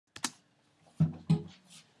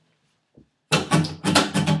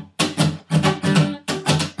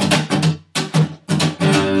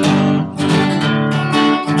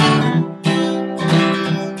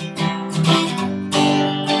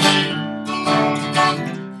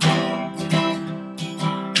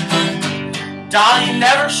Darling, you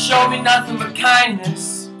never showed me nothing but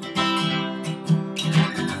kindness.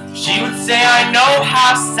 She would say, I know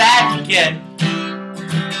how sad you get.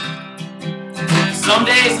 Some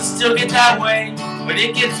days I still get that way, but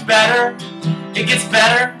it gets better. It gets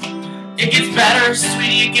better. It gets better,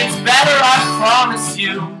 sweetie, it gets better, I promise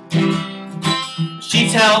you. She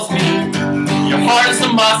tells me, your heart is a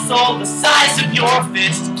muscle the size of your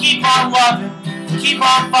fist. Keep on loving, keep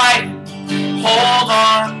on fighting. Hold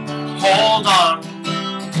on, hold on.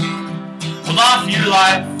 Hold on for your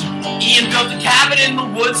life. Ian built a cabin in the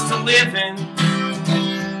woods to live in.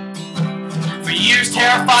 For years,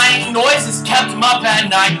 terrifying noises kept him up at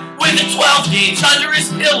night with a 12-gauge under his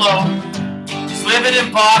pillow. He's living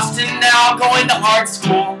in Boston now, going to art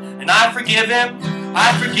school. And I forgive him,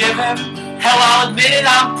 I forgive him. Hell, I'll admit it,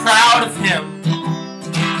 I'm proud of him.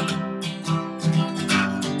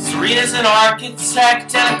 Serena's an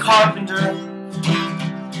architect and a carpenter.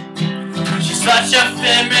 She's such a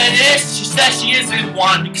feminist, she says she isn't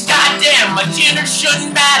one, because goddamn, my gender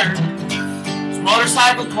shouldn't matter. His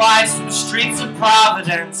motorcycle glides through the streets of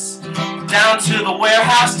Providence, down to the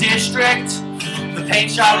warehouse district. The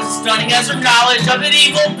paint job is as stunning as her knowledge of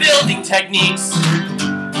medieval building techniques.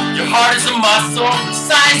 Your heart is a muscle the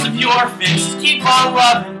size of your fist. Keep on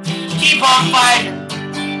loving, keep on fighting.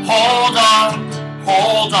 Hold on,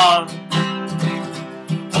 hold on.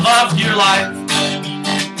 Hold on for your life.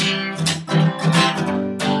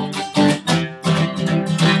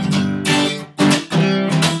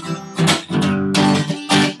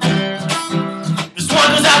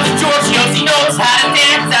 He knows how to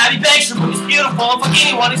dance, Abby begs her, but he's beautiful. Fuck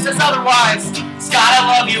anyone who says otherwise. Scott,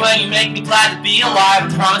 I love you and you make me glad to be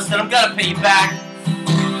alive. I promise that I'm gonna pay you back.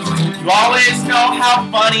 You always know how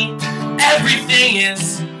funny everything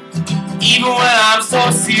is, even when I'm so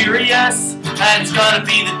serious. And it's gonna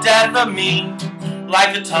be the death of me,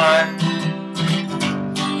 like the time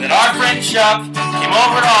that our friend Chuck came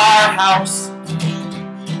over to our house.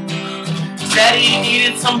 Said he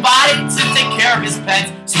needed somebody to take care of his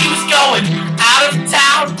pets, so he was going out of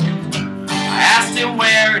town. I asked him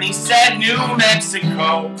where, and he said New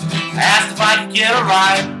Mexico. I asked if I could get a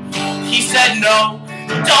ride. He said no,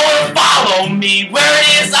 don't follow me, where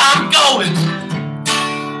it is I'm going.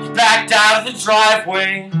 He backed out of the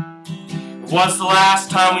driveway. It was the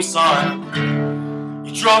last time we saw him.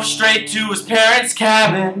 He drove straight to his parents'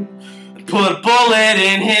 cabin and put a bullet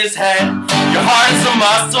in his head. Your heart is a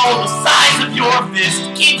muscle the size of your fist.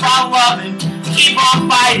 Keep on loving, keep on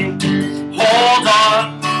fighting. Hold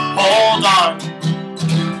on, hold on.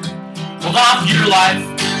 Hold on for your life.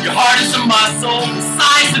 Your heart is a muscle the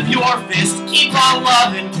size of your fist. Keep on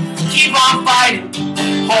loving, keep on fighting.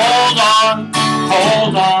 Hold on,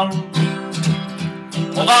 hold on.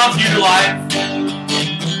 Hold on for your life.